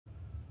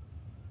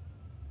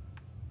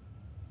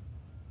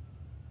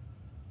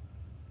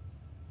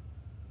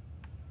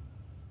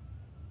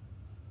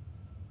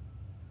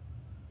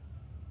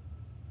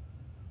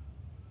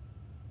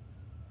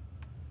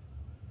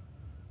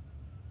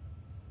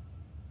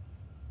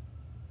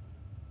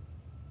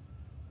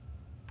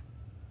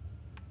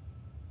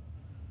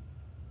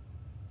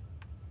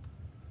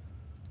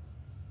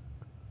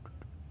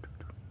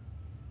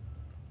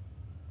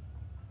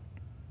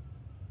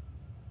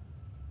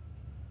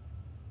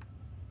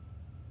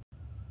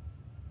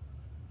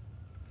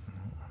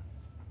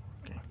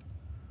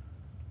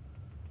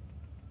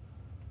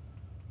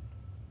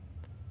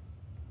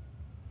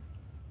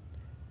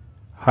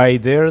Hi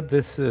there,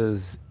 this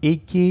is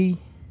Iki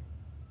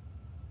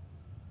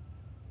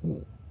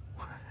with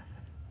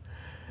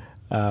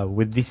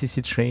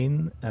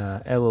DCCTRAIN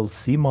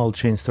LLC, Mall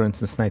Chain Store in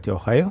Cincinnati,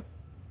 Ohio.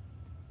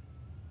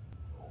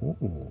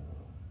 Ooh,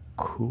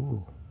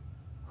 cool.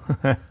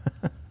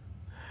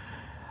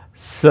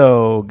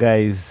 So,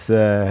 guys,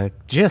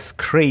 just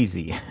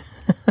crazy.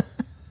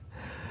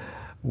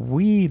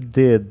 We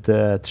did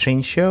the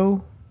train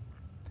show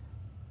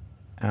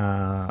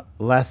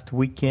last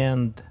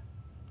weekend,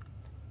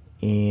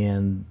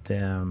 and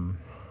I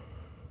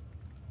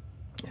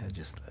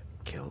just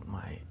killed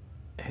my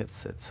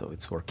headset so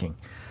it's working,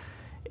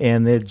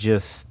 and it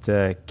just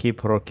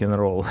keep rock and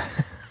roll.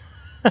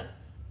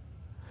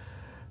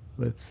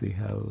 Let's see,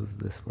 how is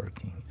this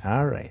working?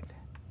 All right,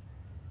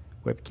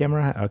 web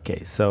camera.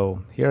 Okay,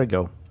 so here I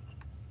go.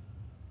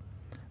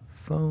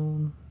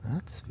 Phone.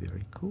 That's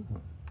very cool.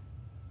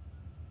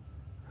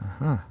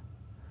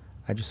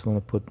 I just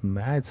want to put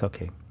it's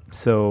okay.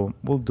 So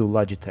we'll do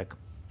Logitech.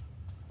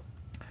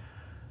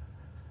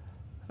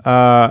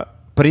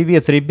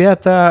 Привет,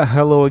 ребята.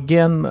 Hello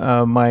again,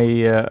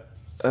 my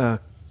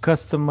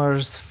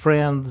customers,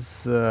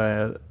 friends,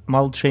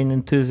 multi-chain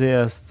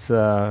enthusiasts.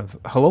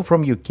 Hello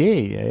from UK.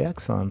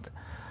 Excellent.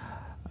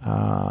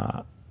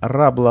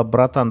 Рабла,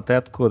 братан, ты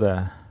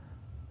откуда?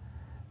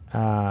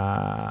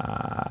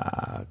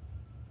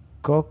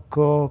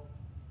 Коко...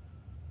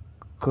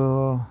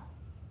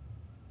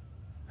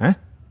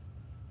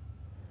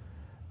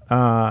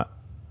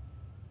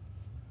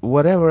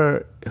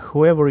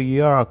 whoever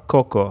you are,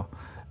 Coco.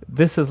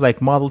 This is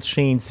like model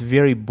chains,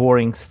 very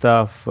boring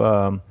stuff.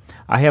 I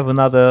have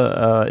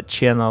another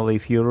channel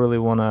if you really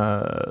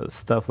wanna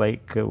stuff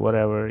like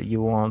whatever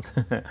you want.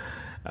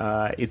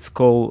 It's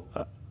called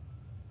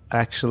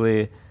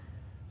actually,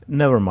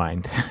 never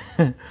mind.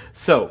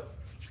 So,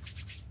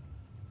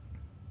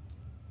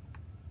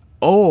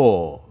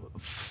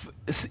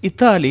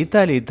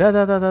 Италия,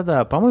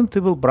 да. По-моему,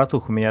 ты был,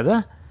 братух, у меня,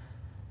 да?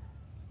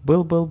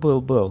 Был.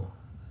 Был.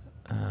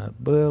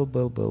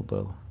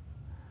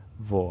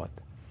 Вот.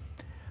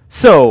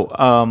 So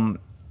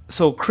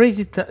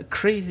crazy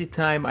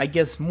time. I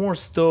guess more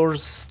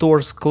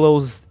stores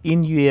closed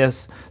in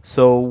US.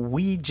 So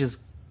we just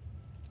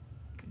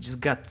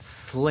got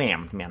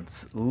slammed, man.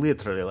 It's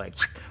literally like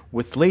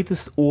with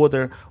latest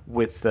order,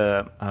 with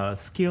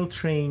scale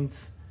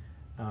trains,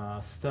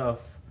 stuff.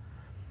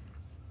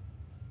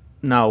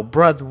 Now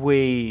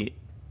Broadway,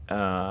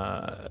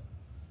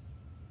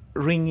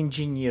 Ring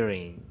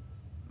Engineering,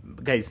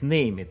 guys,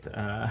 name it,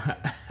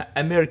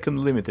 American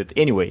Limited.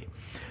 Anyway,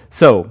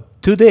 so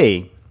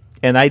today,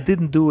 and I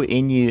didn't do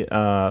any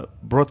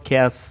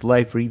broadcast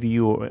live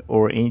review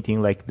or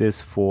anything like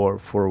this for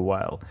a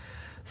while,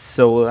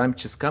 so I'm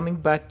just coming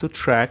back to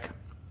track,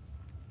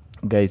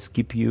 guys.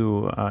 Keep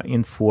you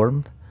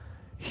informed.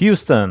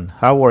 Houston,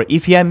 how are?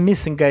 If I'm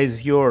missing,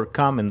 guys, your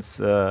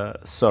comments,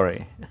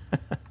 sorry.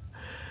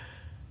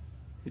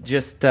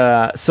 Just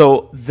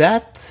so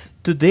that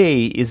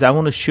today is, I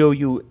want to show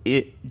you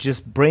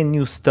just brand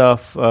new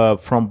stuff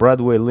from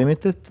Broadway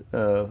Limited.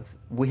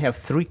 We have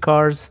 3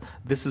 cars.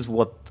 This is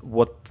what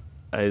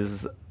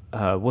is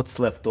what's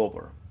left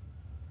over.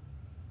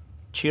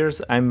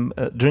 Cheers. I'm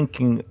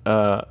drinking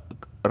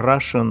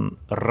Russian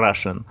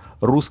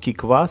Русский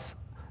квас.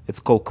 It's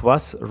called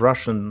kvass.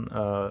 Russian.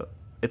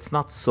 It's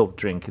not soft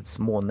drink. It's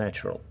more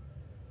natural.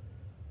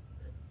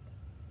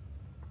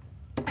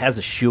 Has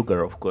a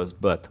sugar, of course,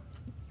 but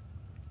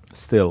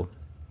still,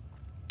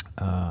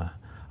 I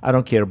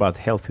don't care about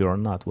healthy or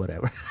not,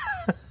 whatever.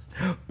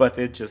 But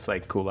it's just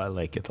like cool. I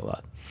like it a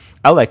lot.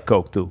 I like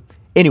Coke too.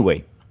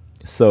 Anyway,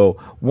 so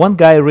one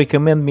guy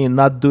recommended me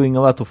not doing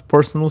a lot of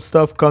personal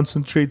stuff,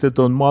 concentrated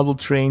on model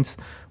trains.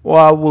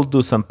 Well, I will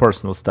do some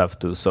personal stuff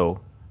too. So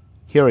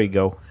here we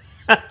go.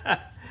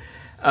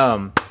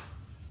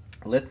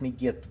 Let me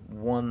get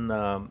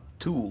one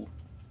tool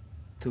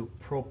to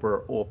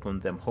proper open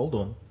them. Hold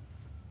on.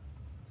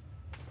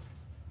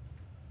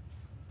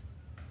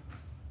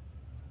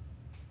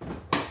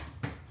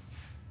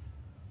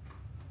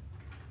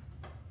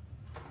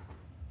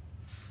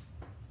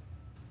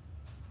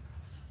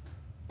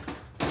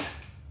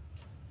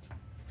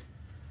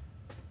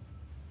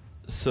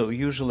 So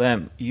usually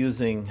I'm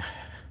using,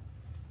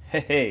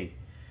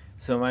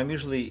 so I'm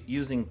usually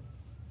using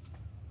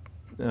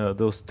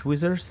those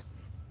tweezers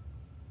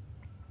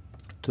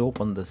to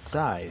open the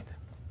side,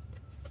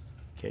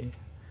 okay,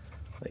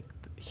 like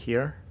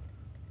here.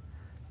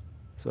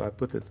 So I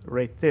put it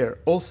right there.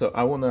 Also,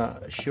 I want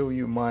to show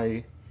you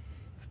my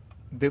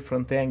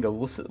different angle.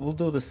 We'll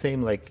do the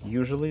same like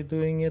usually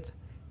doing it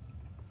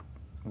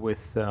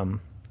with, I'm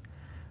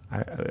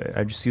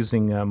just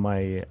using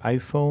my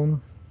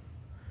iPhone.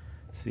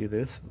 See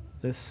this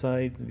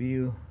side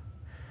view.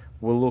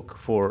 We'll look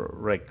for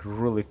like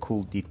really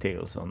cool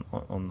details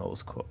on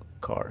those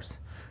cars.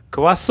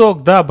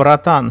 Квасок, да,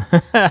 братан.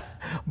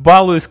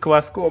 Балуюсь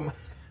кваском.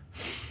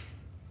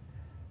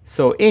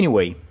 So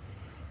anyway,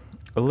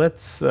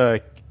 let's.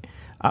 I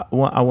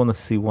want to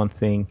see one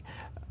thing.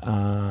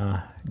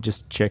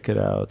 Just check it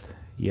out.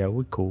 Yeah,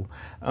 we're cool.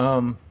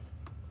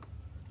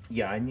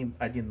 Yeah, I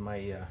need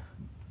my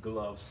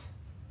gloves.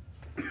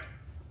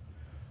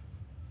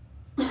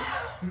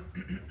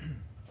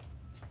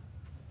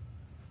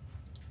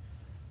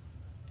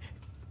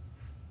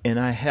 And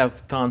I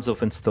have tons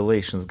of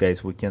installations,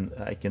 guys.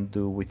 I can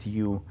do with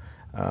you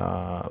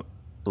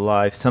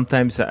live.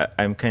 Sometimes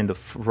I'm kind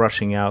of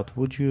rushing out.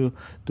 Would you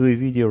do a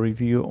video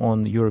review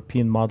on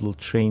European model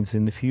trains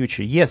in the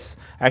future? Yes,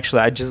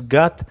 actually, I just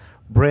got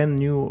brand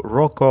new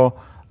Rocco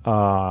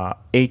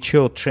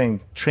HO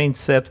train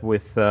set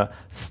with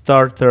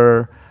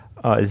starter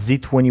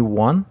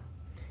Z21.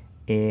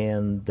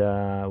 And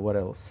what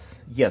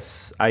else?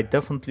 Yes, I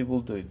definitely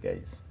will do it,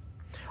 guys.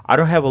 I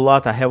don't have a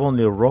lot. I have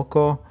only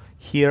Rocco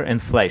here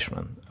and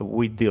Fleischmann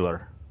with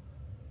dealer.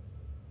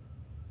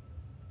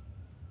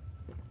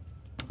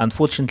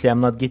 Unfortunately, I'm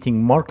not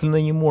getting Marklin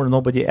anymore.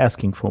 Nobody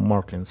asking for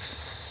Marklin.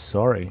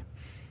 Sorry.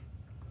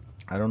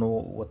 I don't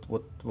know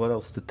what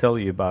else to tell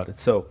you about it.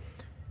 So,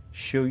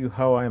 show you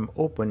how I'm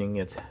opening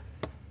it.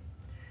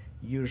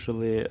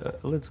 Usually,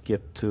 let's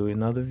get to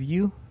another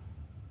view.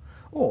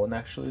 Oh, and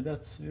actually,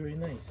 that's very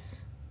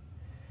nice.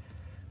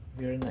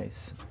 Very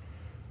nice.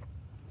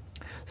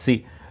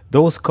 See,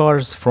 those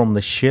cars from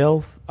the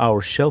shelf,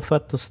 our shelf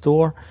at the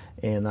store,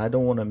 and I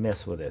don't want to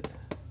mess with it.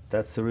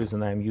 That's the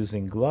reason I'm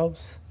using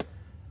gloves.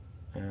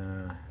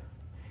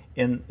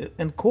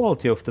 And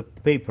quality of the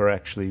paper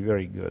actually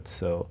very good.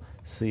 So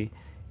see,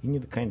 you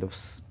need to kind of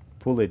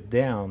pull it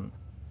down,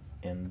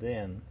 and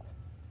then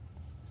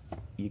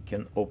you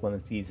can open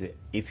it easy.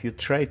 If you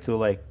try to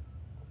like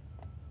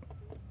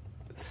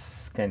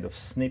kind of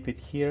snip it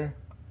here,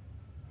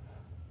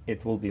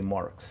 it will be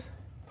marks.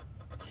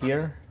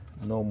 Here,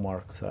 no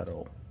marks at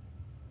all.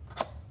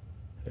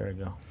 There we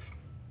go.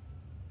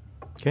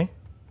 Okay.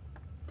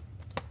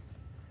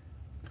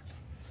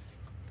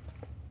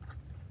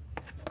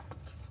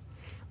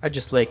 I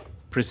just like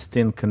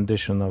pristine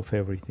condition of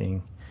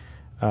everything.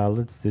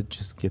 Let's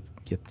just get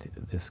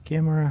this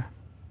camera.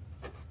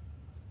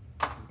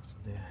 Here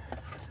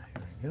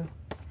we go.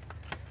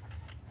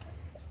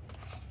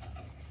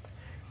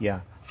 Yeah,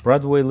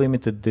 Broadway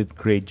Limited did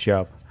great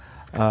job.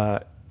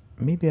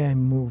 Maybe I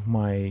move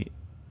my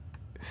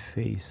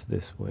face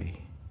this way,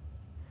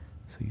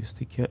 so you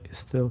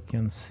still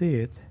can see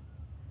it.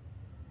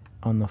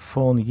 On the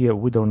phone, yeah,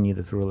 we don't need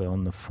it really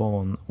on the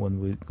phone when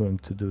we're going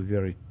to do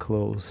very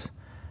close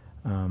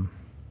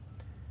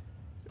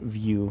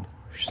view.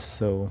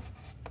 So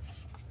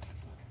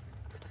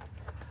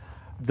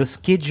the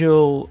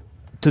schedule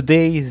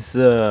today is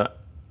I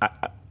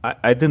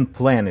didn't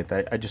plan it.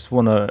 I just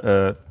want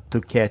to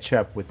catch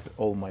up with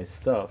all my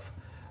stuff.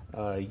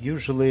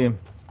 Usually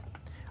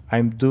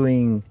I'm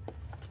doing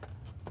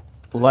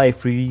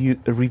live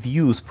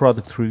reviews,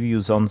 product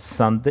reviews on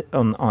Sunday.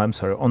 I'm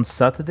sorry, on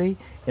Saturday,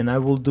 and I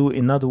will do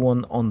another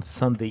one on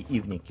Sunday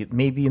evening. It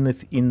maybe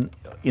in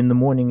the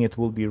morning it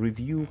will be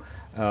review.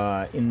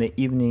 In the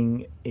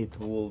evening it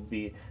will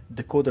be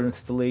decoder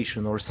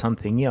installation or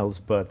something else.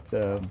 But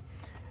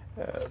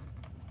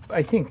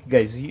I think,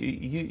 guys,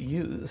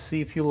 you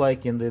see if you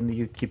like, and then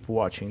you keep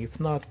watching. If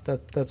not,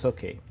 that's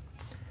okay.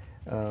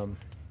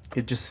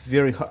 It's just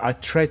very hard. I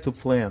try to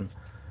plan.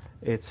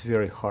 It's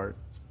very hard.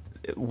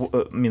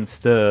 Means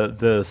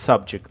the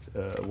subject,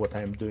 what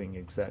I'm doing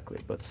exactly.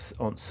 But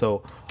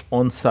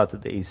on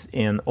Saturdays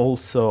and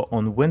also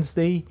on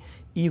Wednesday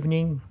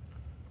evening,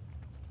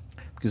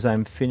 because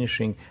I'm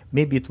finishing.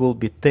 Maybe it will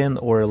be 10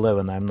 or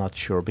 11. I'm not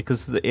sure,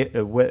 because the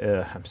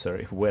I'm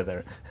sorry,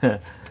 weather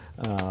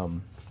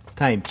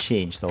time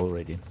changed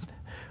already.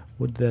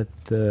 Would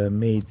that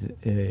made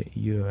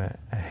you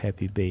a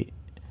happy baby?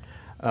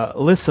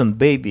 Listen,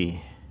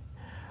 baby,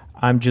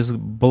 I'm just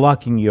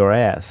blocking your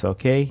ass,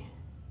 okay?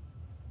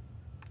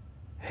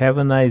 Have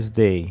a nice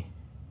day.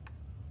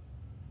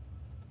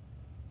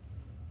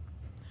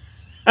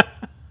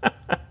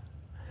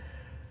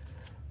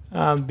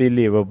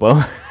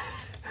 Unbelievable.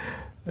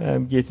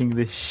 I'm getting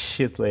this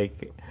shit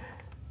like,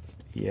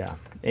 yeah.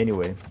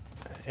 Anyway,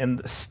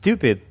 and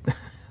stupid.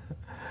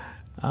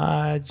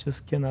 I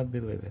just cannot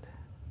believe it.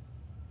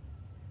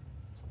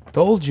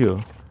 Told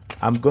you,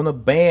 I'm gonna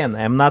ban.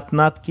 I'm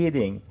not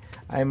kidding.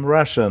 I'm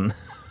Russian.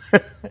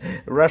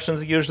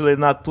 Russians usually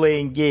not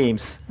playing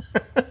games.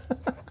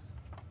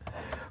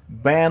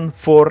 Ban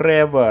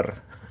forever.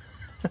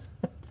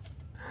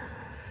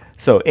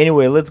 So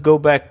anyway, let's go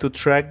back to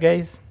track,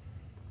 guys.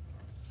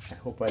 I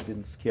hope I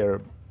didn't scare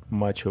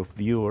much of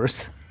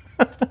viewers.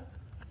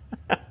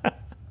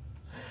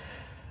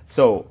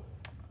 So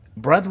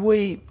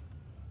Broadway,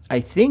 I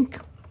think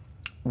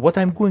what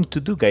I'm going to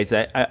do, guys,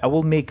 I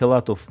will make a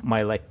lot of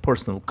my like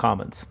personal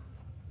comments.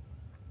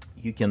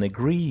 You can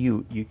agree,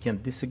 you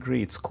can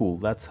disagree. It's cool.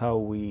 That's how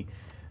we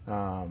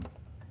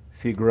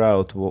figure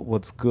out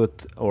what's good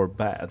or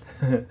bad,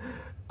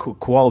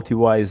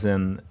 quality-wise.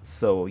 And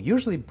so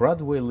usually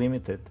Broadway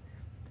Limited.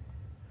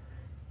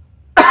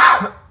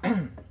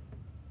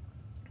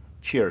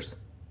 Cheers.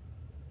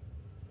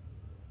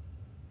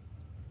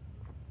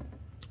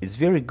 Is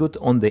very good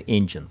on the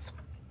engines,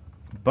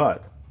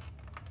 but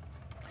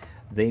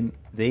they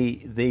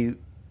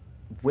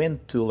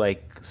went to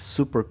like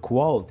super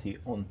quality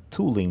on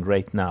tooling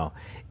right now,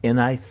 and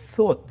I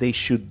thought they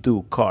should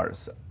do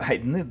cars. I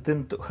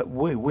didn't.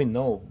 We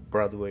know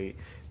Broadway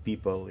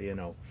people, you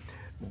know,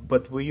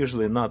 but we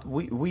usually not.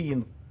 We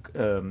in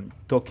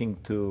talking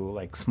to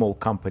like small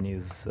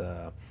companies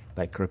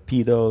like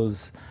Rapido,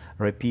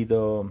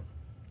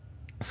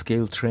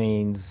 Scale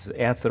Trains,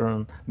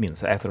 Atheron.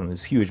 Means Atheron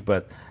is huge,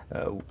 but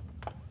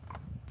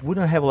we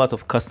don't have a lot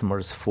of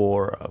customers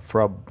for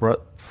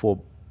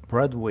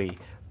Broadway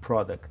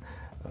product.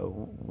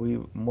 We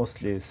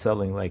mostly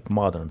selling like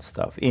modern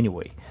stuff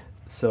anyway.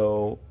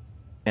 So,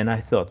 and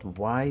I thought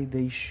why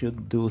they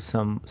should do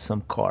some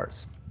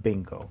cars.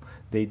 Bingo,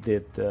 they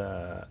did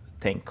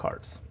tank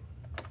cars.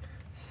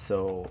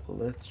 So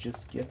let's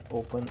just get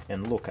open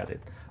and look at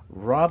it.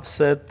 Rob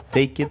said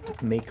take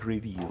it, make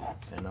review,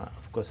 and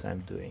of course I'm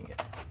doing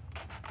it.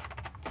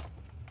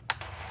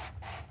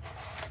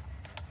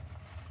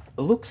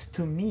 Looks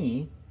to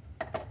me,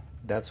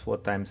 that's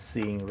what I'm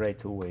seeing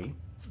right away.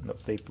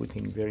 They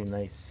putting very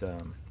nice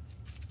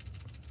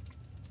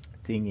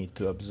thingy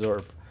to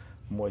absorb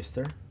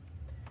moisture.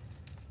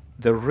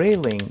 The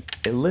railing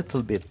a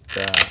little bit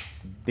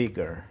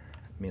bigger,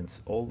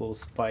 means all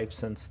those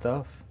pipes and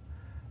stuff,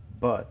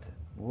 but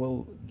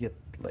we'll get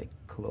like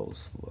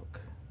close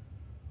look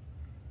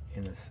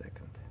in a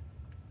second.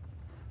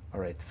 All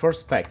right,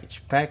 first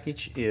package.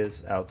 Package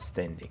is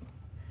outstanding,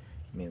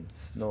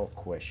 means no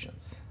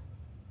questions.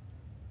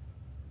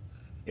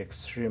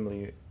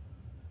 Extremely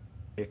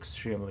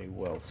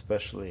well,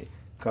 especially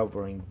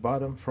covering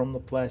bottom from the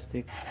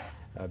plastic,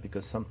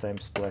 because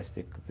sometimes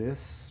plastic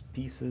this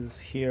pieces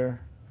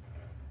here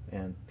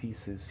and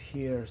pieces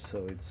here,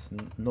 so it's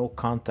no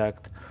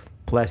contact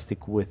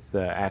plastic with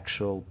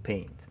actual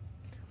paint,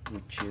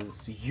 which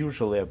is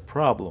usually a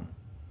problem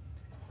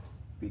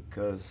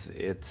because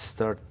it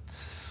starts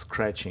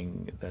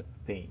scratching that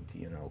paint,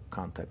 you know,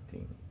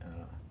 contacting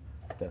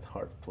that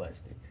hard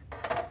plastic.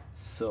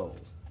 So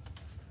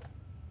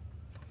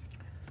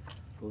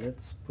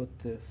let's put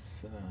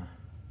this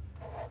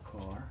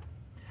car.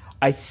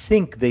 I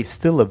think they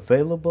still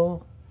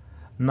available.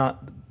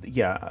 Not,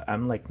 yeah,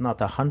 I'm like not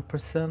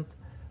 100%,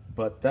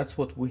 but that's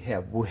what we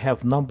have. We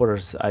have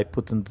numbers I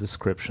put in the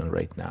description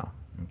right now.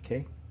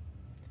 Okay.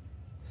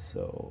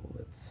 So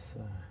let's.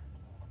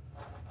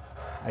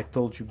 I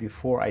told you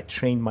before. I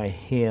train my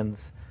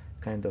hands,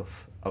 kind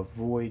of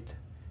avoid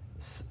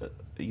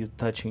you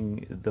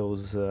touching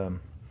those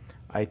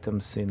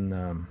items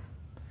in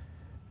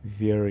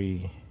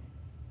very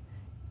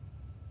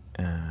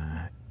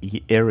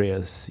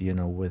areas, you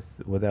know,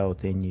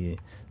 without any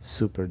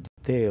super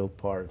detailed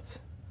parts,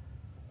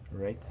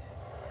 right?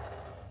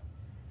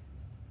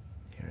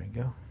 Here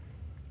we go,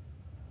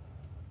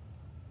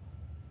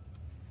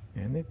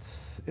 and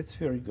it's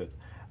very good.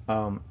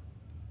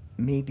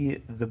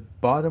 Maybe the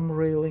bottom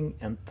railing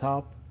and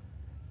top,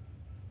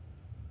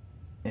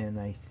 and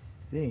I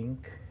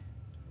think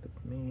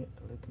let me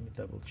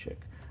double check.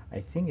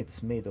 I think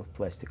it's made of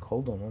plastic.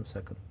 Hold on one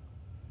second.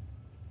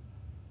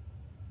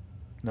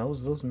 No,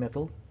 those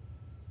metal,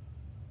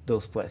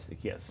 those plastic,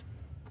 yes.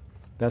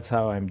 That's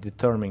how I'm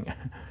determining.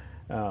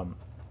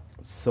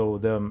 So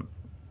the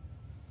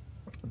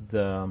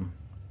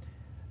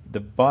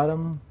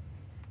bottom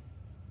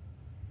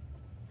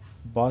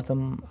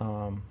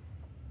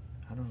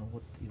I don't know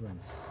what to even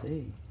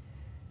say.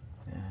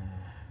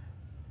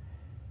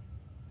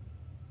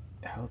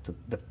 How to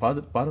the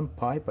bottom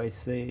pipe, I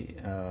say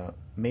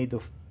made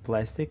of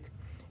plastic,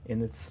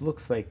 and it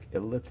looks like a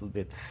little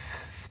bit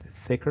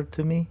thicker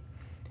to me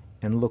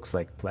and looks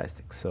like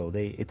plastic, so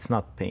it's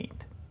not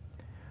paint.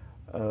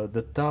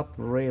 The top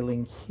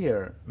railing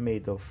here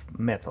made of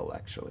metal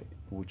actually,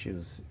 which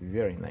is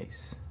very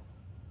nice.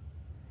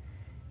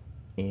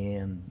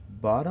 And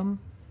bottom,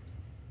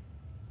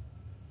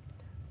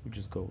 we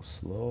just go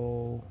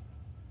slow.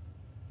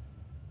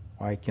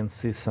 I can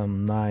see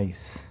some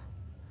nice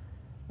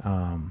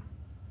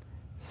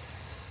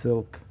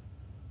silk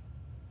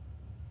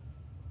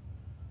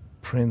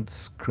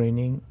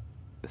screen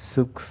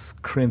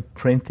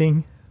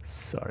printing.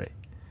 Sorry,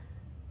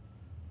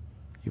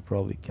 you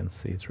probably can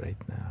see it right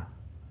now.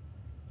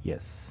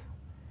 Yes,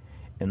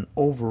 and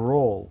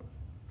overall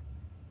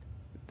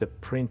the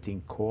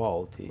printing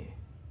quality,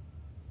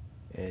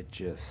 it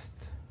just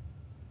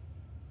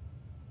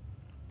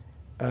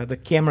the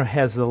camera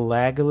has a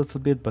lag a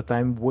little bit, but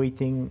I'm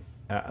waiting,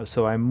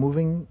 so I'm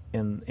moving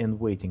and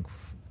waiting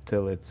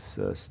till it's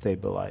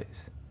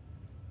stabilized,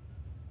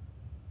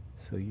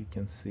 so you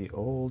can see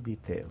all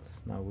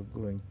details. Now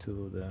we're going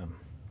to the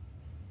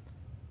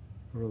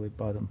really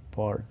bottom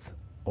part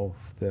of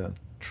the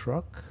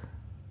truck,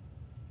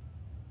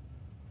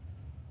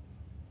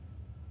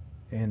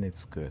 and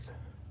it's good.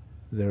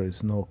 There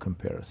is no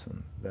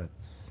comparison.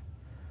 That's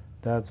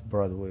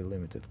Broadway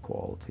limited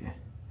quality.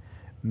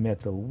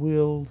 Metal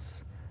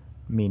wheels,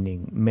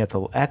 meaning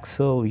metal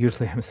axle.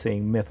 Usually I'm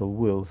saying metal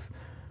wheels.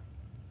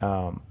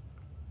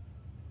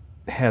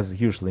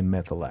 Has usually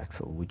metal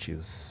axle, which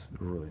is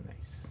really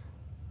nice.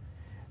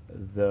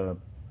 The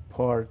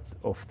part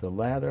of the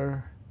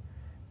ladder,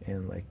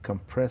 and like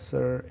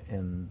compressor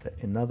and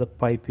another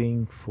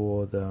piping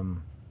for the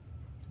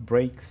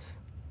brakes.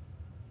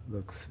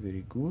 Looks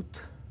very good.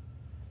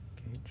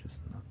 Okay,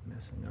 just not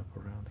messing up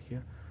around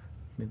here.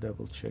 Let me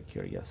double check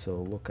here. Yeah,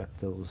 so look at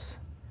those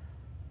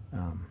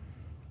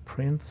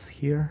prints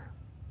here.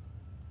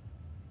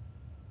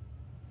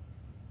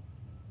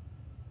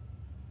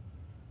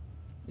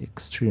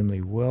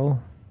 Extremely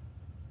well.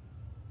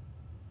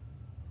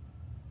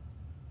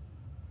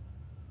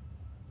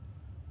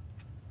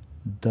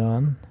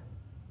 Done.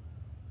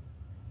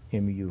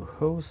 MU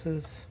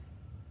hoses.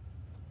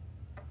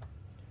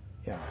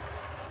 Yeah.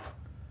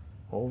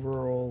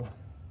 Overall,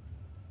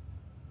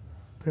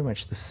 pretty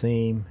much the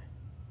same.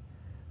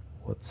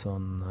 What's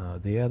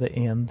on the other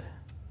end?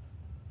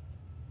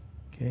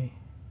 Okay.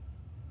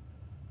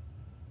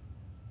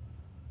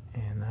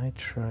 And I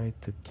tried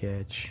to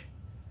catch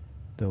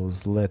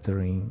those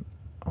lettering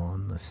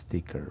on the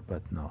sticker,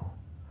 but no.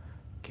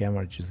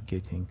 Camera just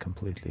getting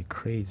completely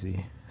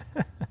crazy.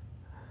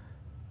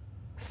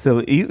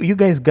 Still, you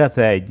guys got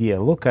the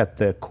idea. Look at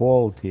the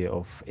quality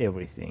of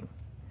everything.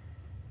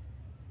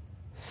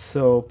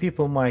 So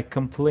people might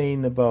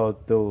complain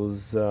about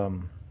those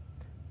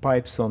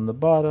pipes on the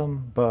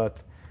bottom, but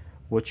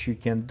what you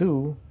can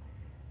do,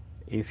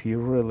 if you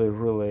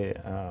really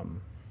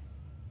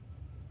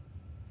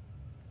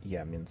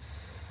yeah,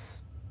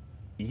 means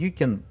you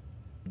can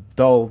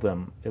dull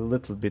them a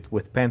little bit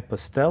with pen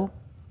pastel,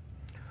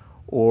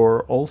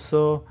 or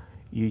also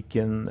you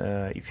can,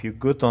 if you're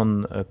good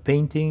on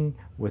painting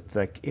with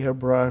like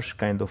airbrush,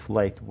 kind of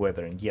light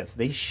weathering. Yes,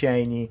 they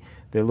shiny.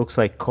 They looks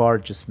like car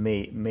just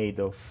made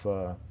of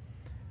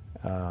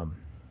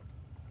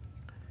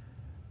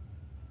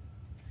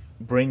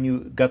brand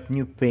new, got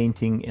new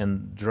painting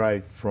and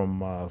drive from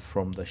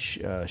the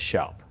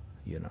shop,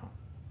 you know.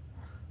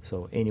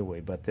 So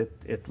anyway, but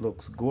it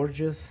looks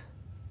gorgeous.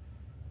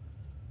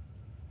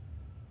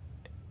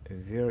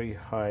 Very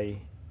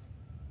high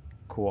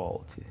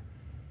quality.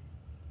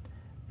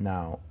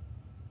 Now,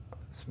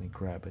 let me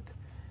grab it.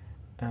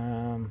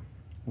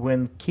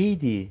 When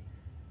Katie,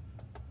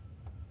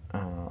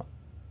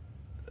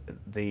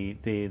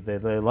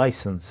 the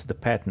license, the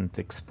patent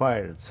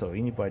expired, so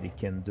anybody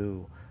can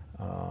do.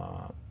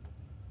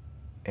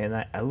 And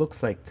it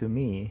looks like to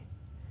me,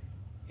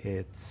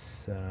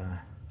 it's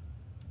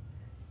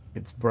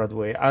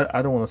Broadway.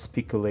 I don't want to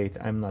speculate.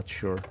 I'm not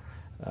sure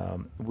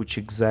which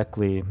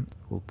exactly.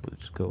 We'll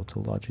go to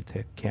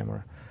Logitech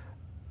camera.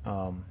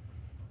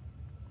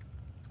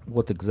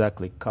 What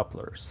exactly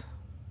couplers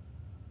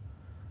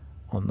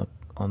on the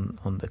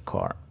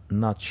car?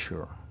 Not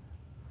sure.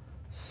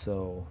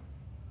 So,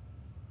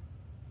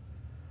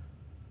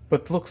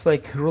 but looks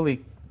like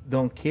really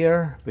don't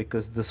care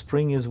because the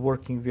spring is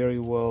working very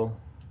well,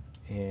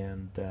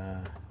 and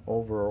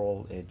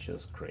overall it's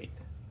just great.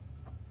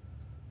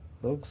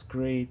 Looks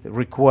great.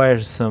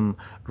 Requires some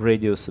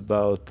radius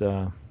about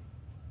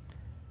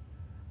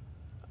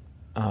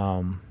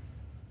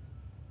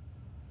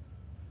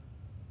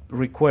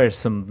requires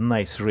some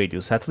nice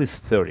radius, at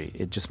least 30.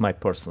 It's just my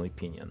personal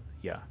opinion.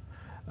 Yeah,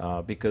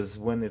 because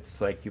when it's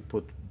like you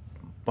put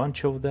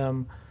bunch of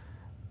them,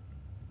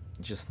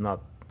 just not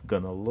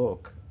gonna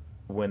look.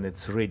 When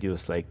it's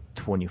radius like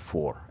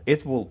 24,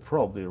 it will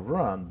probably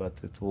run, but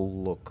it will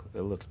look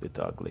a little bit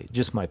ugly.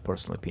 Just my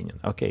personal opinion.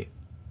 Okay.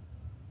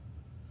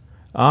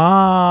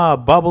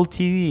 Bubble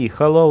TV.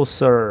 Hello,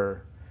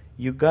 sir.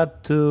 You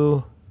got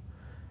to.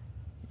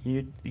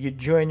 You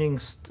joining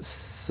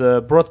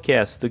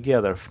broadcast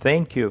together.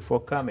 Thank you for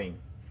coming.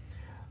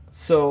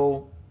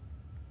 So,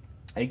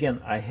 again,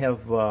 I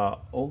have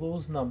all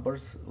those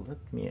numbers. Let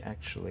me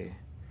actually.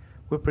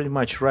 We're pretty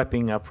much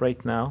wrapping up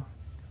right now.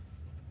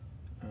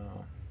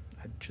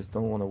 I just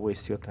don't want to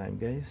waste your time,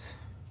 guys.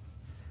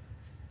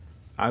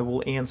 I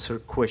will answer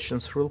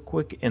questions real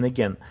quick. And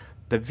again,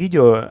 the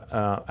video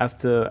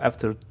after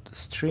the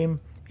stream,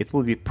 it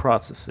will be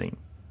processing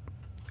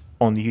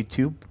on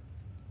YouTube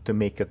to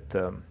make it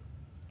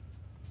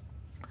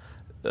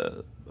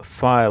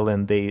file,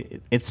 and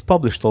it's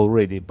published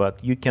already, but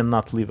you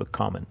cannot leave a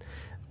comment.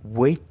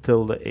 Wait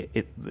till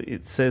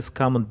it says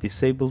comment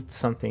disabled,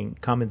 something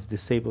comments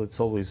disabled. It's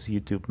always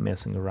YouTube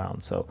messing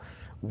around. So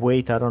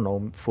wait, I don't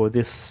know, for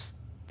this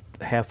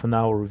half an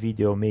hour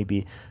video,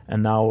 maybe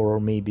an hour or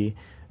maybe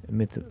a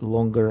bit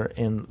longer,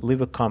 and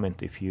leave a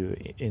comment if you're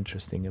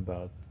interesting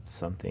about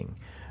something.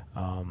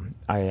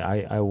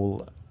 I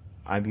will.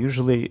 I'm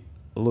usually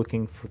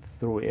looking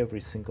through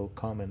every single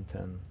comment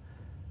and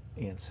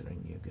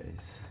answering you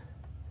guys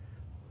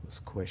those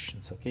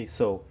questions. Okay,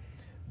 so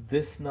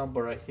this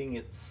number, I think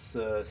it's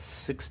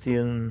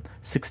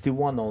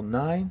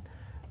 6109.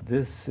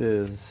 This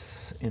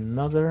is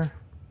another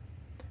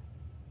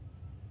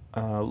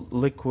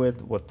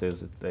liquid. What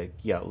is it like?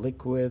 Yeah,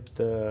 liquid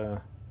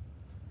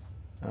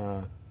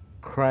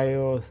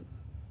cryogenic.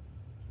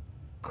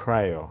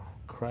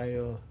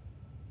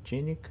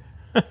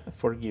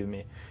 Forgive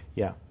me.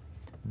 Yeah,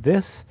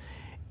 this,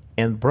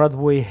 and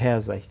Broadway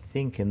has, I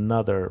think,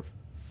 another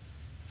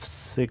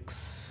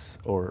 6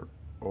 or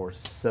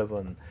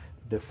 7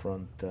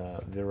 different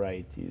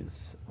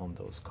varieties on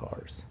those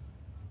cars.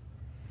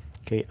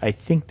 Okay, I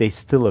think they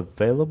still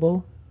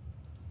available.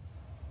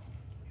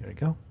 Here we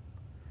go.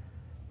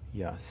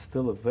 Yeah,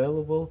 still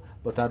available,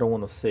 but I don't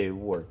want to say a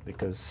word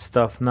because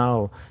stuff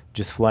now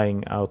just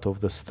flying out of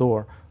the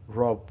store.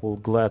 Rob will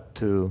glad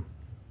to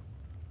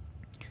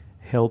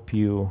help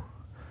you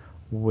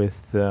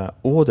with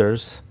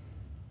orders.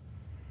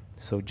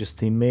 So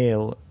just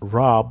email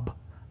Rob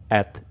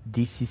at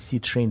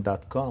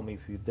DCCTRAIN.com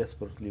if you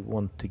desperately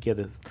want to get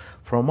it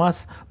from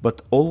us,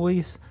 but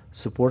always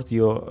support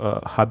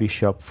your hobby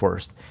shop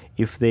first.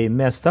 If they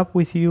messed up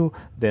with you,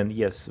 then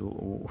yes,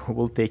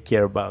 we'll take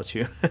care about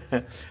you.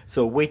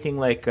 So waiting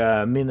like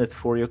a minute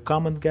for your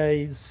comment,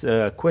 guys,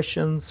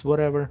 questions,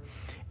 whatever,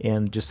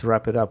 and just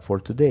wrap it up for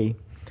today.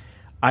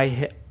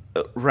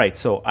 Right,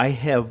 so I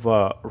have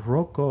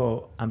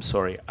Rocco, I'm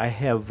sorry, I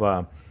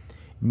have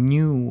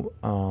new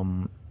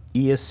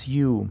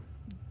ESU.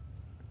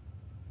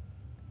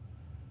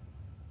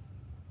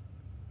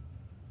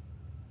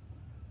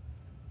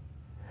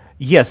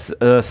 Yes,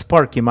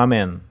 Sparky, my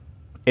man.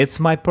 It's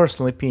my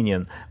personal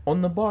opinion.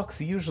 On the box,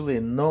 usually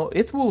no,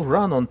 it will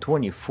run on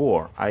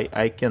 24.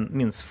 I can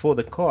means for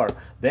the car,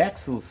 the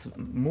axles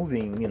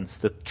moving means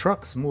the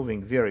truck's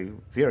moving very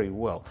very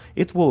well.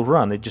 It will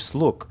run.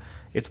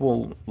 It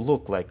will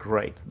look like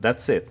right.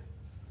 That's it.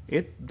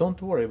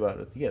 Don't worry about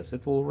it. Yes,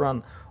 it will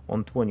run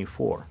on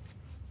 24.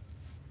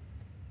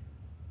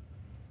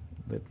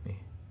 Let me.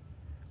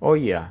 Oh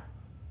yeah.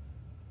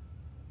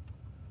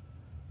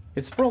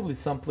 It's probably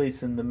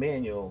someplace in the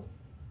manual.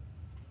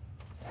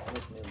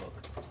 Let me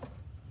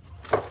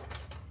look.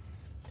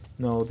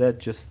 No,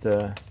 that's just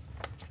a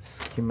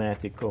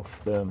schematic of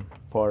the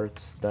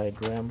parts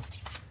diagram.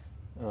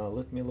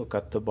 Let me look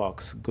at the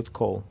box. Good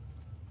call.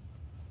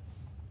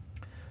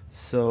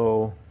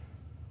 So,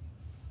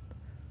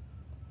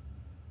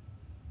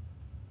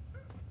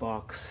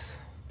 box.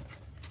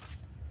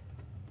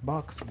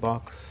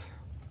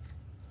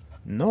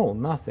 No,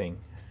 nothing.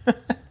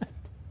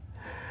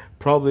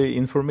 Probably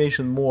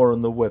information more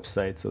on the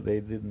website, so they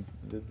didn't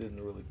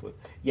really put.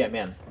 Yeah,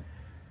 man.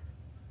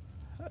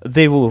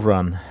 They will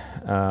run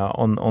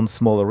on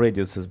smaller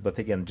radiuses, but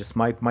again, just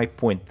my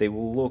point. They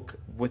will look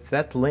with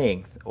that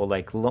length or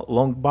like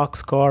long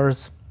box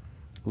cars,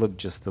 look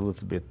just a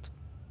little bit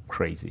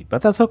crazy,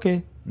 but that's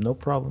okay, no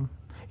problem.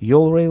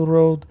 Your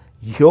railroad.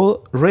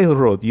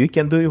 You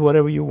can do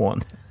whatever you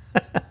want.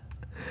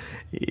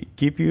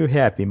 Keep you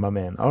happy, my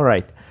man. All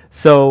right.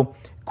 So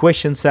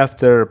questions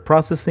after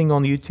processing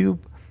on YouTube,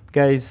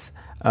 guys.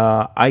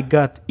 I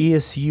got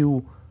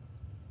ESU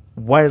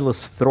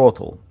wireless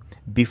throttle.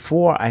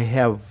 Before I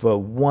have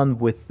one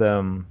with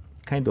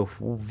kind of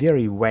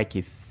very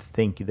wacky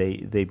thing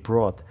they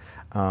brought,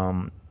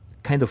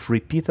 kind of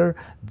repeater.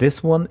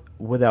 This one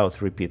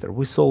without repeater.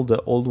 We sold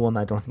the old one.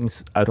 I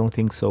don't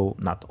think so.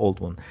 Not old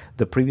one.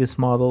 The previous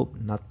model,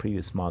 not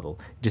previous model.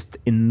 Just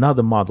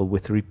another model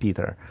with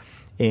repeater.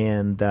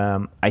 And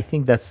I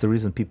think that's the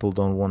reason people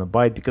don't want to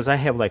buy it, because I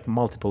have like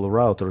multiple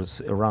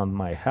routers around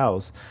my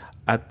house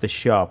at the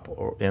shop,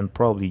 and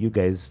probably you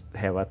guys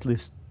have at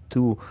least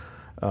two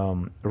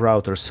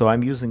routers. So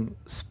I'm using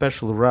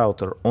special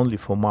router only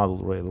for model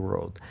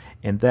railroad,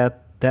 and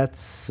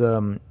that's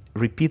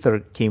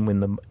repeater came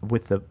in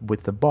with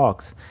the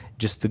box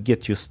just to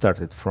get you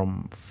started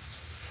from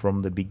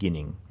the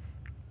beginning.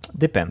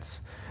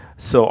 Depends.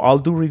 So I'll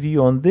do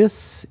review on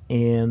this,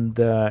 and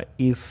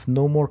if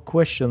no more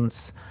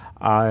questions,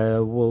 I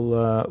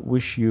will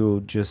wish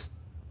you just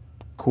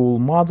cool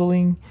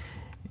modeling,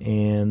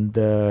 and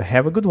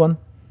have a good one.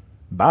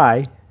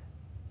 Bye.